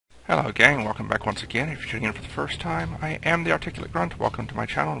Hello gang, welcome back once again. If you're tuning in for the first time, I am the Articulate Grunt. Welcome to my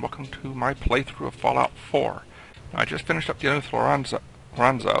channel and welcome to my playthrough of Fallout 4. Now, I just finished up dealing with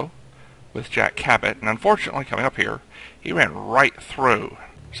Lorenzo with Jack Cabot, and unfortunately, coming up here, he ran right through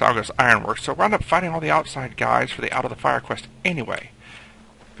Salga's Ironworks, so I wound up fighting all the outside guys for the Out of the Fire quest anyway.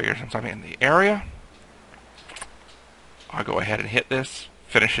 Figure since I'm in the area, I'll go ahead and hit this,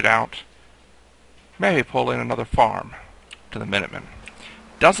 finish it out, maybe pull in another farm to the Minutemen.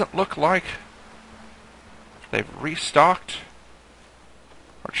 Doesn't look like they've restocked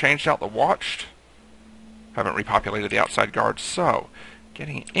or changed out the watched. Haven't repopulated the outside guards, so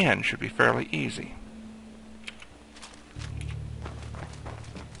getting in should be fairly easy.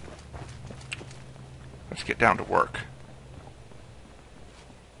 Let's get down to work.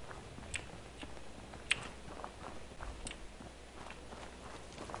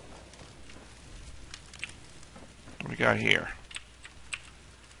 What do we got here?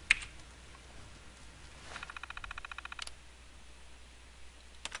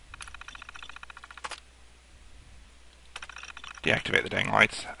 Deactivate the dang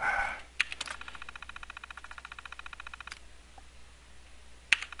lights.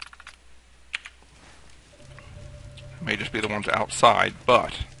 It may just be the ones outside,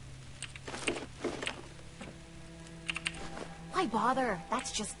 but why bother?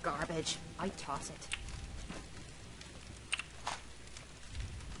 That's just garbage. I toss it.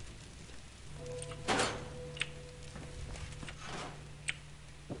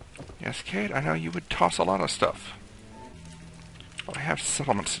 Yes, Kate, I know you would toss a lot of stuff. But I have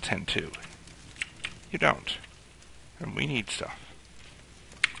settlements to tend to. You don't. And we need stuff.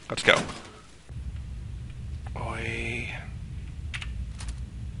 Let's go. Oi.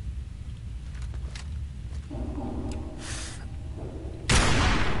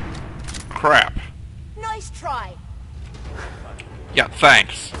 Crap. Nice try. Yeah,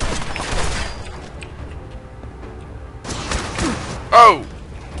 thanks. Oh!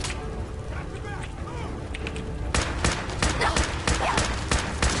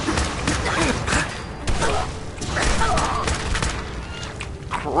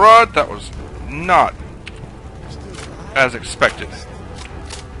 Crud, that was not as expected.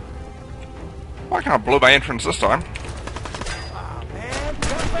 Well, I kind of blew my entrance this time.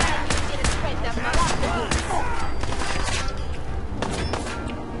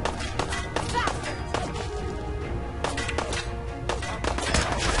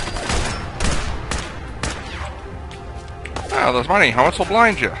 Oh, those mining helmets will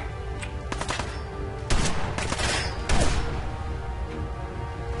blind you.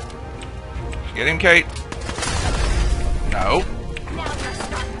 Get him, Kate. No. Now you're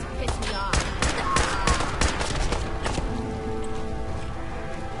starting to piss me off.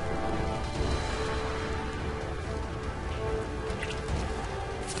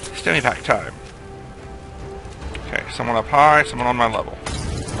 Stimmy pack time. Okay, someone up high, someone on my level.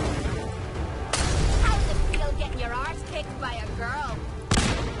 How's it feel getting your arse kicked by a girl?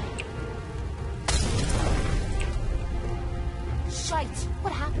 Shite!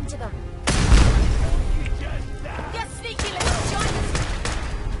 What happened to them? You sneaky little giant!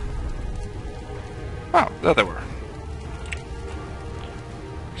 Oh, there they were.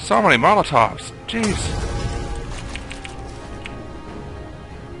 So many Molotovs. Jeez.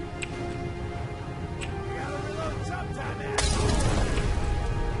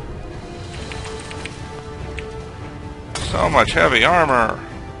 So much heavy armor.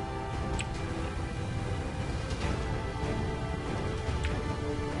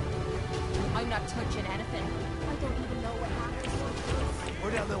 I'm not touching anything. I don't even know what happened.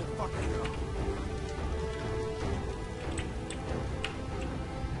 Where'd that little fucker go?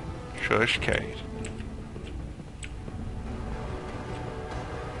 Shush, Kate.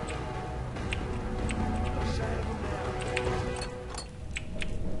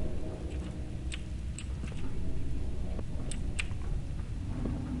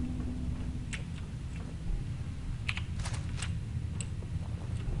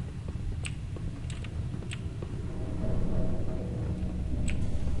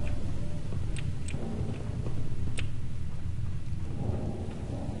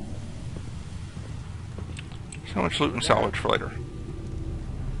 So much loot and salvage for later.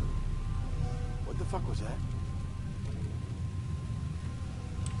 What the fuck was that?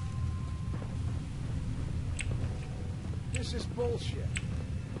 This is bullshit.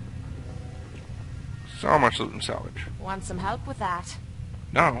 So much loot and salvage. Want some help with that?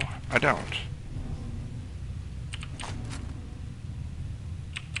 No, I don't.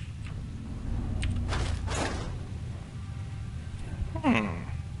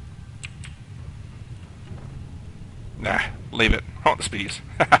 leave it. I want the speeds.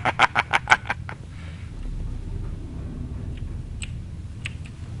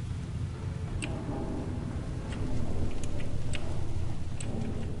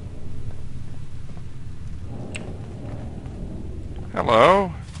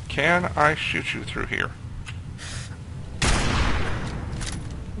 Hello? Can I shoot you through here?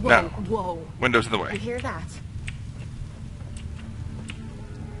 Whoa, No. whoa. Windows in the You way. hear that?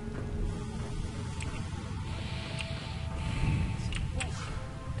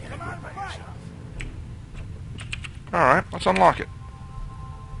 Come on, fight! Alright, let's unlock it.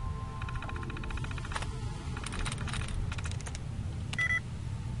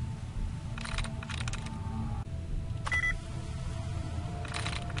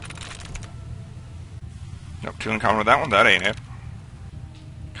 Nope, too in common with that one. That ain't it.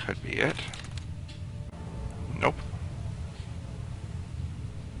 Could be it. Nope.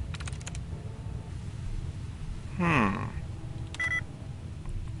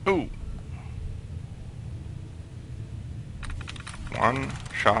 Ooh. One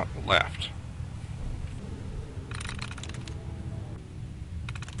shot left.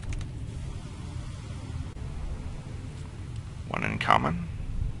 One in common.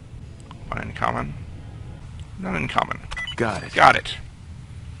 One in common. None in common. Got it. Got it.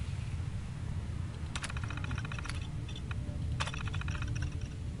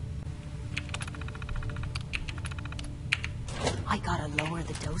 I gotta lower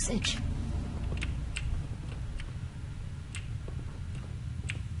the dosage.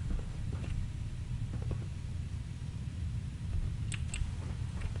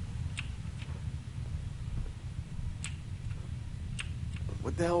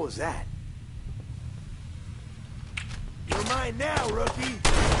 What the hell was that? You're mine now, rookie!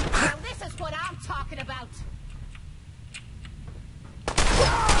 Now this is what I'm talking about.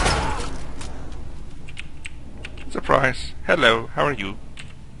 Surprise. Hello, how are you?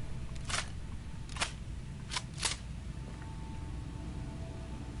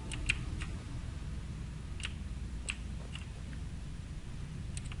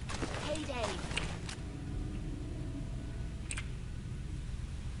 Heyday.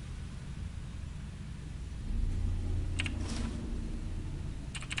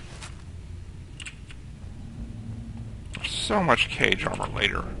 So much cage armor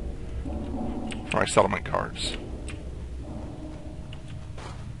later for my settlement guards.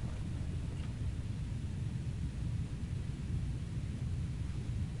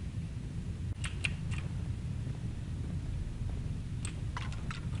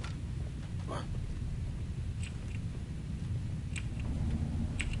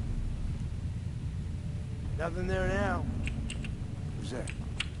 Nothing there now. Who's there?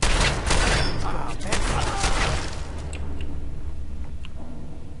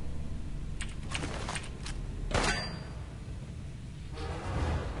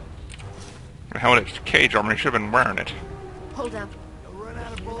 Hell, it's cage armor. You should have been wearing it. Hold up. You'll run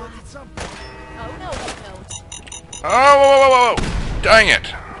out of bullets at some point. Oh no, you don't. Oh, whoa, whoa, whoa, whoa! Dang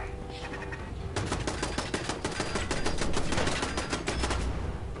it!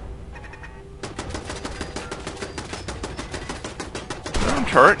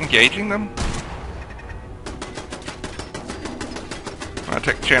 Turret engaging them? I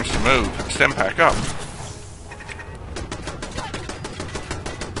take a chance to move and stem pack up.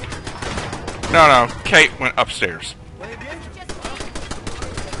 No, Kate went upstairs. Play a game?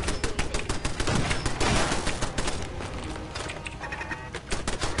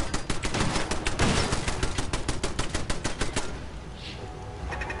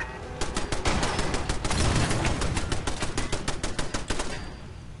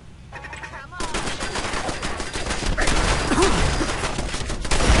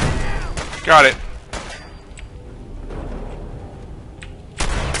 Got it.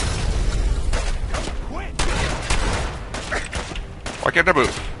 Quit! Why can't I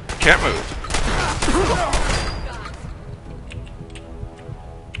move? Can't move.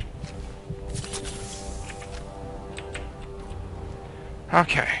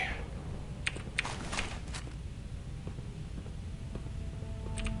 Okay.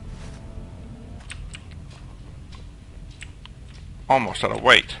 Almost out of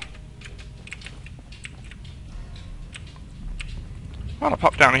weight. Well, I'll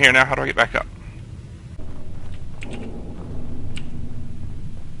pop down here now. How do I get back up?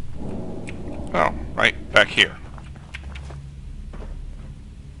 Oh, right back here.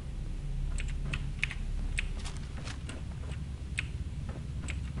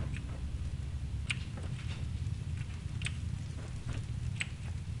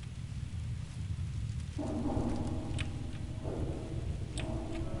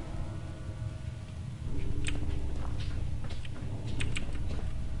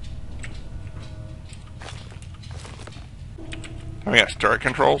 Oh yes, turret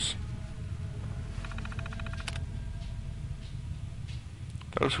controls.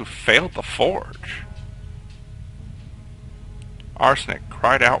 Those who failed the forge. Arsenic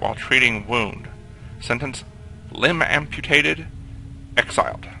cried out while treating wound. Sentence: limb amputated,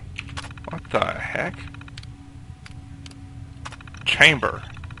 exiled. What the heck? Chamber.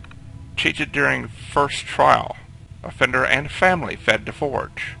 Cheated during first trial. Offender and family fed to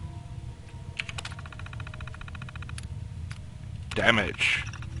forge. Damage.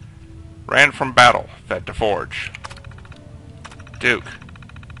 Ran from battle, fed to forge. Duke.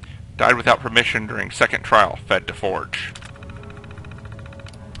 Died without permission during second trial, fed to forge.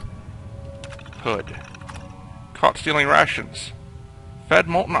 Hood. Caught stealing rations. Fed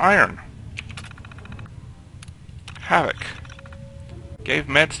molten iron. Havoc. Gave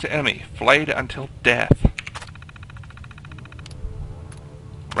meds to enemy, flayed until death.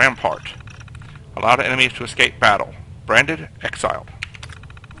 Rampart. Allowed enemies to escape battle. Branded, exiled.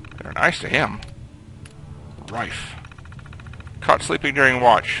 They're nice to him. Rife. Caught sleeping during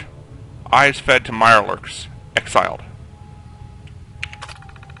watch. Eyes fed to mirelurks. Exiled.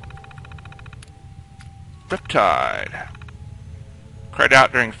 Riptide. Cried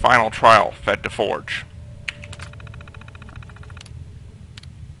out during final trial. Fed to forge.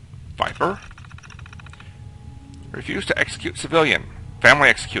 Viper. Refused to execute civilian. Family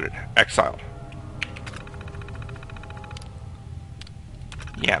executed. Exiled.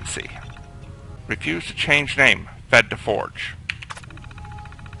 Yancey. Refused to change name. Fed to forge.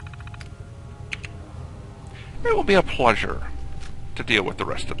 It will be a pleasure to deal with the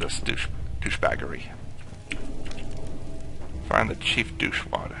rest of this douchebaggery. Find the chief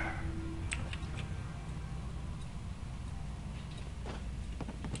douchewad.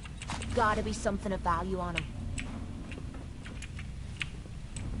 Gotta be something of value on him.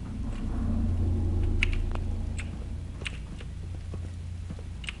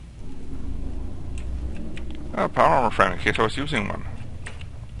 Oh, power armor frame in case I was using one.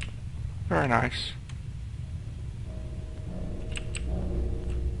 Very nice.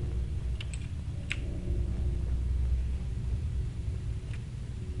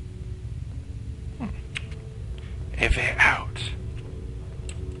 If it out.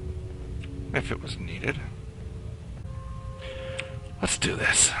 If it was needed. Let's do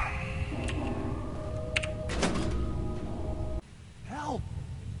this. Help!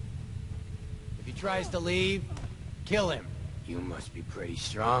 If he tries to leave, kill him. You must be pretty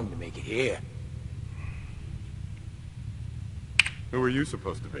strong to make it here. Who are you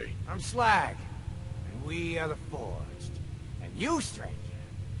supposed to be? I'm Slag, and we are the Forged. And you, stranger,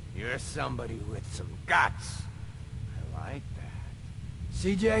 you're somebody with some guts. I like that.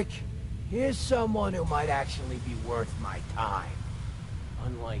 See, Jake? Here's someone who might actually be worth my time.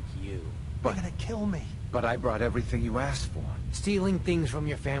 Unlike you. But- You're gonna kill me. But I brought everything you asked for. Stealing things from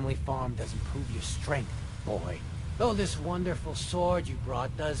your family farm doesn't prove your strength, boy. Though this wonderful sword you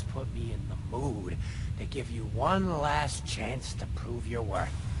brought does put me in the mood to give you one last chance to prove your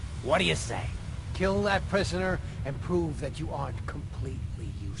worth. What do you say? Kill that prisoner and prove that you aren't completely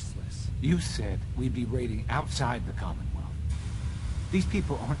useless. You said we'd be raiding outside the Commonwealth. These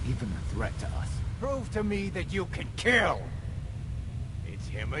people aren't even a threat to us. Prove to me that you can kill. It's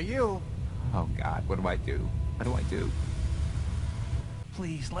him or you. Oh God, what do I do? What do I do?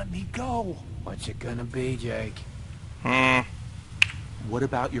 Please let me go. What's it gonna be, Jake? What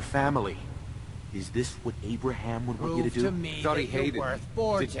about your family? Is this what Abraham would want you to Prove do? to me Thought that he you're hated worth me.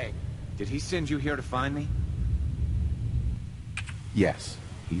 forging. Did he send you here to find me? Yes,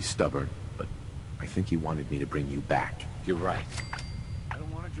 he's stubborn, but I think he wanted me to bring you back. You're right. I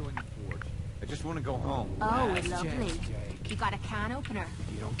don't want to join the Forge. I just want to go home. Oh, Last lovely. chance, Jake. You got a can opener.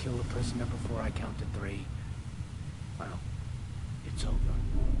 If you don't kill the prisoner before I count to 3, well, it's over.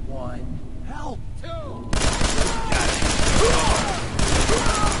 1. Help! 2!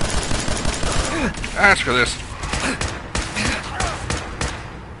 Ask for this.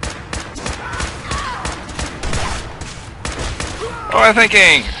 What am I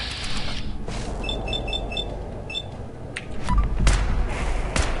thinking?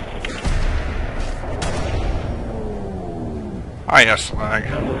 Ah, yes, Slag.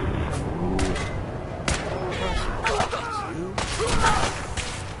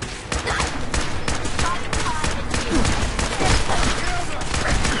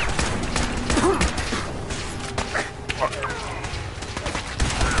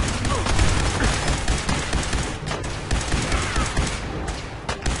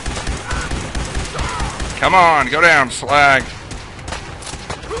 Come on, go down, Slag.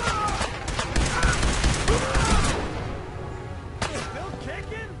 Still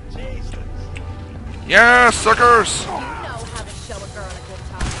kicking? Jesus. Yeah, suckers! You know how to show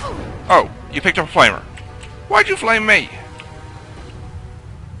Oh, you picked up a flamer. Why'd you flame me?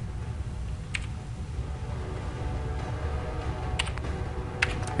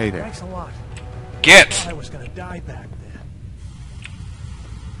 Hey there. Thanks a lot. Get! I was gonna die back there.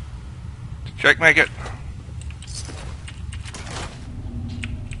 Did Jake make it?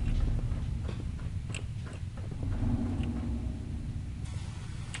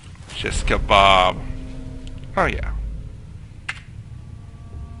 Just kebab. Oh yeah.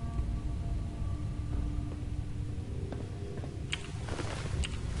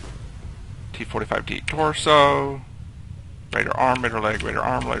 T-45D torso. Raider arm, raider leg,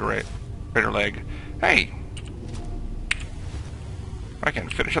 raider leg. Hey! I can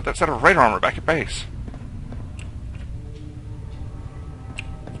finish up that set of raider armor back at base.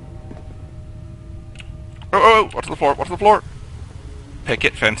 Oh, what's on the floor? What's on the floor?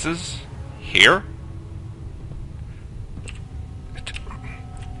 Picket fences. Here?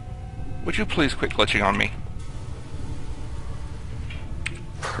 Would you please quit glitching on me?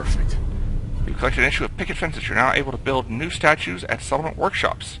 Perfect. You collected an issue of picket fences. You're now able to build new statues at settlement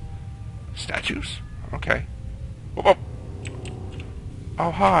workshops. Statues? Okay. Whoa, whoa.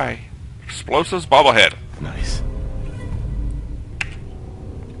 Oh, hi. Explosives bobblehead. Nice.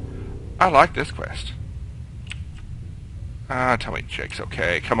 I like this quest. Tell me Jake's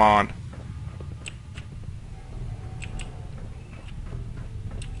okay. Come on.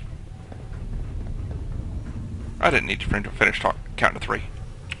 I didn't need for him to finish counting to 3.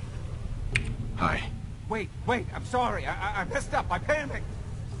 Hi. Wait, I'm sorry. I messed up. I panicked.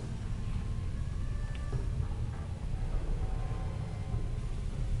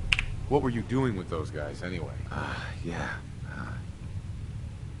 What were you doing with those guys anyway? Yeah.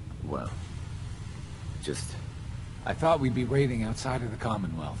 Well, just... I thought we'd be raiding outside of the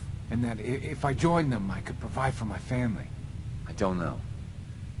Commonwealth, and that if I joined them, I could provide for my family. I don't know.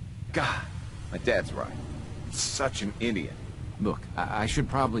 God, my dad's right. Such an idiot. Look, I should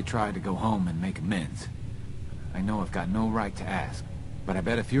probably try to go home and make amends. I know I've got no right to ask, but I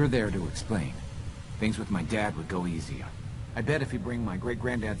bet if you're there to explain, things with my dad would go easier. I bet if you bring my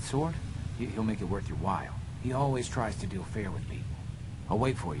great-granddad's sword, he'll make it worth your while. He always tries to deal fair with people. I'll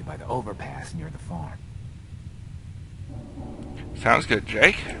wait for you by the overpass near the farm. Sounds good,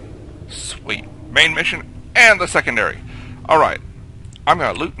 Jake. Sweet. Main mission and the secondary. Alright. I'm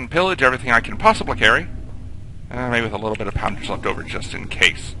going to loot and pillage everything I can possibly carry. Maybe with a little bit of poundage left over just in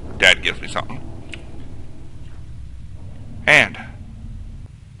case Dad gives me something. And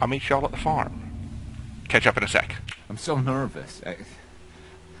I'll meet y'all at the farm. Catch up in a sec. I'm so nervous. I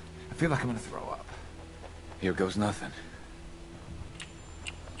feel like I'm gonna throw up. Here goes nothing.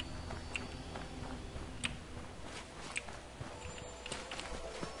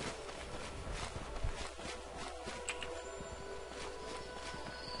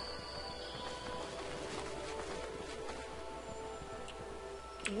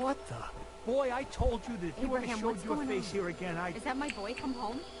 What the? Boy, I told you that if you ever Abraham, showed what's your going face on? here again, Is that my boy come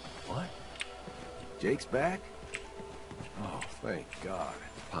home? What? Jake's back? Oh, thank God.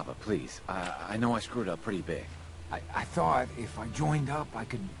 Papa, please. I know I screwed up pretty big. I thought if I joined up, I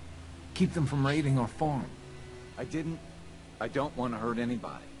could keep them from raiding our farm. I didn't. I don't want to hurt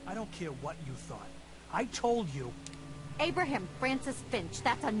anybody. I don't care what you thought. I told you. Abraham Francis Finch,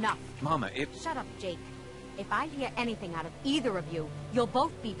 that's enough. Mama, it... Shut up, Jake. If I hear anything out of either of you, you'll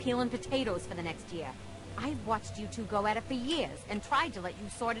both be peeling potatoes for the next year. I've watched you two go at it for years and tried to let you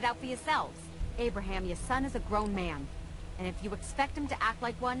sort it out for yourselves. Abraham, your son is a grown man. And if you expect him to act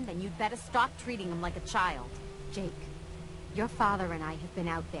like one, then you'd better stop treating him like a child. Jake, your father and I have been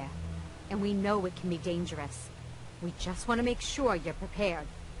out there, and we know it can be dangerous. We just want to make sure you're prepared.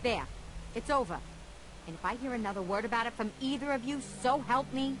 There, it's over. And if I hear another word about it from either of you, so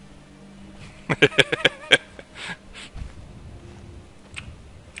help me.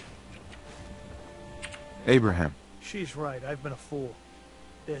 Abraham. She's right. I've been a fool.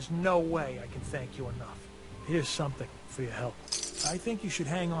 There's no way I can thank you enough. Here's something for your help. I think you should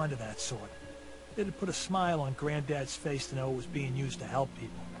hang on to that sword. It'd put a smile on Granddad's face to know it was being used to help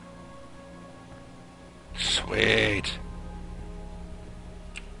people. Sweet.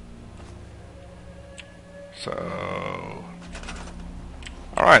 So...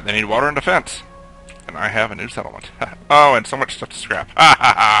 Alright, they need water and defense. And I have a new settlement. Oh, and so much stuff to scrap. Ha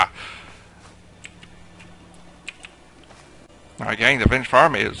ha ha! Alright gang, the Finch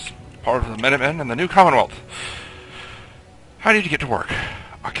Farm is part of the Minutemen and the new Commonwealth. I need to get to work.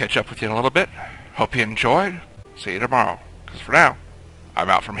 I'll catch up with you in a little bit. Hope you enjoyed. See you tomorrow. Because for now, I'm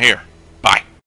out from here.